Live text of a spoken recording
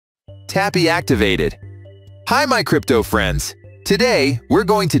Tappy activated. Hi my crypto friends! Today, we're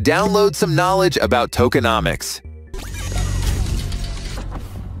going to download some knowledge about tokenomics.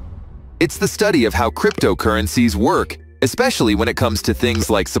 It's the study of how cryptocurrencies work, especially when it comes to things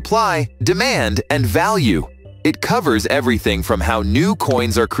like supply, demand, and value. It covers everything from how new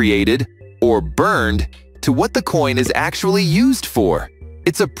coins are created or burned to what the coin is actually used for.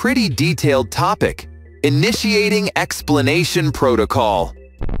 It's a pretty detailed topic. Initiating explanation protocol.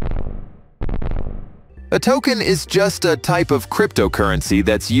 A token is just a type of cryptocurrency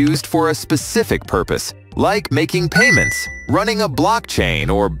that's used for a specific purpose, like making payments, running a blockchain,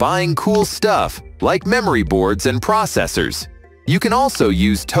 or buying cool stuff, like memory boards and processors. You can also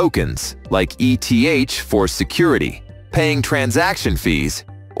use tokens, like ETH for security, paying transaction fees,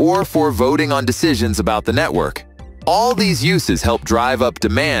 or for voting on decisions about the network. All these uses help drive up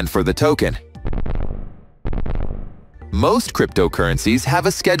demand for the token. Most cryptocurrencies have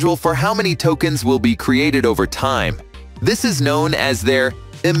a schedule for how many tokens will be created over time. This is known as their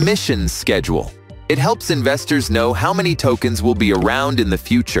emission schedule. It helps investors know how many tokens will be around in the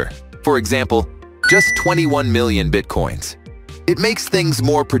future. For example, just 21 million Bitcoins. It makes things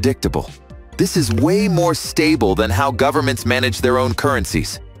more predictable. This is way more stable than how governments manage their own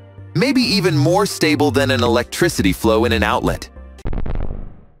currencies. Maybe even more stable than an electricity flow in an outlet.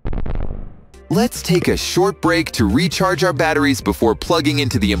 Let's take a short break to recharge our batteries before plugging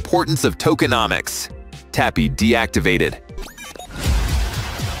into the importance of tokenomics. Tappy deactivated.